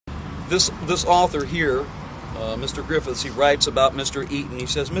this author here, Mr. Griffiths, he writes about Mr. Eaton. He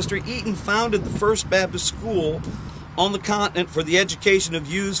says, Mr. Eaton founded the first Baptist school on the continent for the education of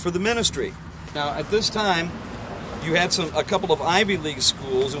youths for the ministry. Now, at this time, you had a couple of Ivy League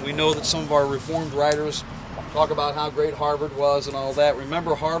schools, and we know that some of our Reformed writers talk about how great Harvard was and all that.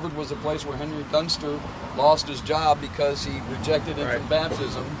 Remember, Harvard was a place where Henry Dunster lost his job because he rejected infant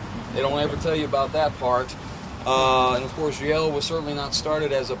baptism. They don't ever tell you about that part. And of course, Yale was certainly not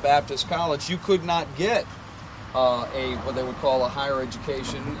started as a Baptist college. You could not get what they would call a higher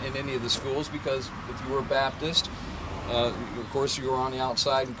education in any of the schools, because if you were Baptist, of course you were on the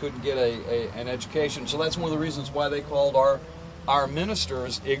outside and couldn't get an education. So that's one of the reasons why they called our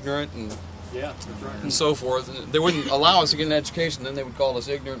ministers ignorant and and so forth. They wouldn't allow us to get an education, then they would call us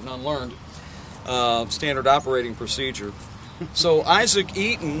ignorant and unlearned. Standard operating procedure. So Isaac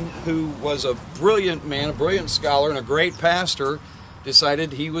Eaton, who was a brilliant man, a brilliant scholar, and a great pastor,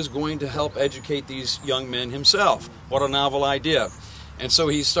 decided he was going to help educate these young men himself. What a novel idea. And so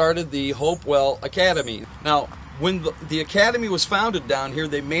he started the Hopewell Academy. Now, when the academy was founded down here,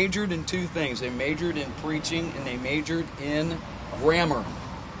 they majored in two things. They majored in preaching and they majored in grammar.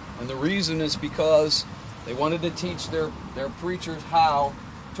 And the reason is because they wanted to teach their preachers how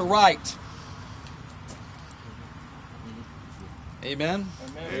to write. Amen?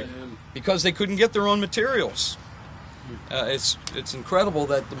 Amen. Because they couldn't get their own materials. It's incredible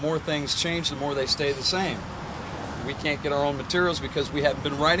that the more things change, the more they stay the same. We can't get our own materials because we haven't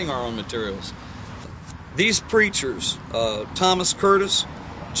been writing our own materials. These preachers, Thomas Curtis,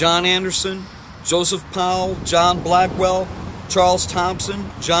 John Anderson, Joseph Powell, John Blackwell, Charles Thompson,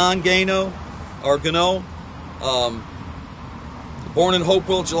 John Gano, born in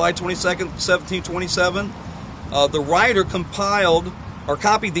Hopewell, July 22nd, 1727. The writer compiled or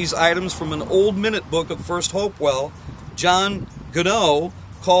copied these items from an old minute book of First Hopewell. John Gano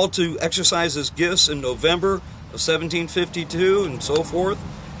called to exercise his gifts in November of 1752 and so forth.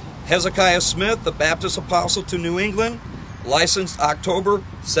 Hezekiah Smith, the Baptist apostle to New England, licensed October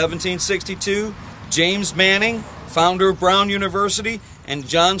 1762. James Manning, founder of Brown University, and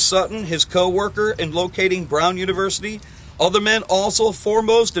John Sutton, his co-worker in locating Brown University. Other men also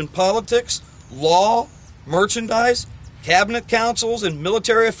foremost in politics, law, merchandise, cabinet councils, and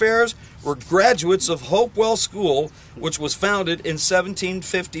military affairs were graduates of Hopewell School, which was founded in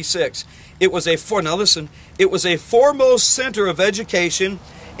 1756. It was a foremost center of education,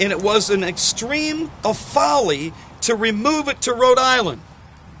 and it was an extreme of folly to remove it to Rhode Island.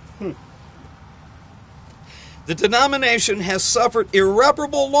 The denomination has suffered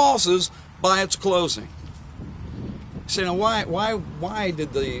irreparable losses by its closing. So now, why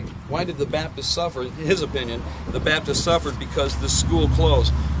did the Baptists suffer? In his opinion, the Baptists suffered because the school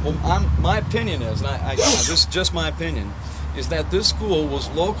closed. Well, my opinion is, and this is just my opinion, is that this school was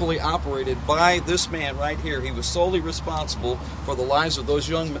locally operated by this man right here. He was solely responsible for the lives of those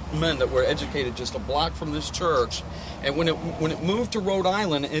young men that were educated just a block from this church. And when it moved to Rhode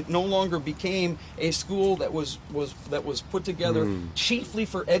Island, it no longer became a school that was put together chiefly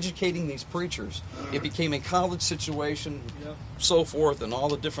for educating these preachers. It became a college situation, so forth, and all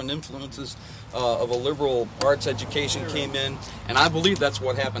the different influences of a liberal arts education came in. And I believe that's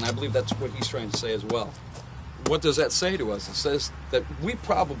what happened. I believe that's what he's trying to say as well. What does that say to us? It says that we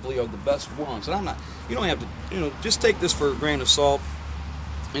probably are the best ones. And you don't have to, just take this for a grain of salt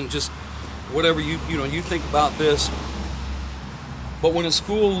and just whatever you think about this. But when a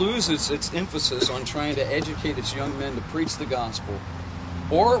school loses its emphasis on trying to educate its young men to preach the gospel,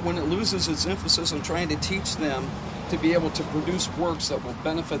 or when it loses its emphasis on trying to teach them to be able to produce works that will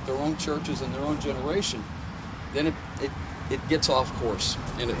benefit their own churches and their own generation, then it gets off course,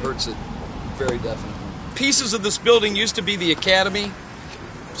 and it hurts it very definitely. Pieces of this building used to be the academy.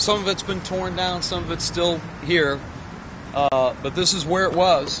 Some of it's been torn down, some of it's still here. But this is where it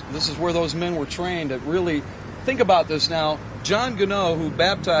was. This is where those men were trained. Really, think about this now. John Gano, who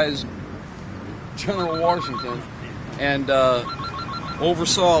baptized General Washington and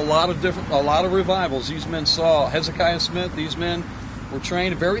oversaw a lot of revivals. These men saw Hezekiah Smith. These men were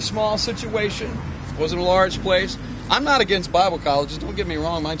trained. A very small situation. It wasn't a large place. I'm not against Bible colleges. Don't get me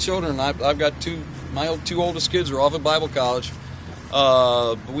wrong. My children, I've got my two oldest kids are off at Bible college.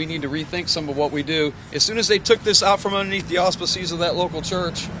 But we need to rethink some of what we do. As soon as they took this out from underneath the auspices of that local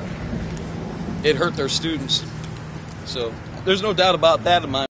church, it hurt their students. So there's no doubt about that in my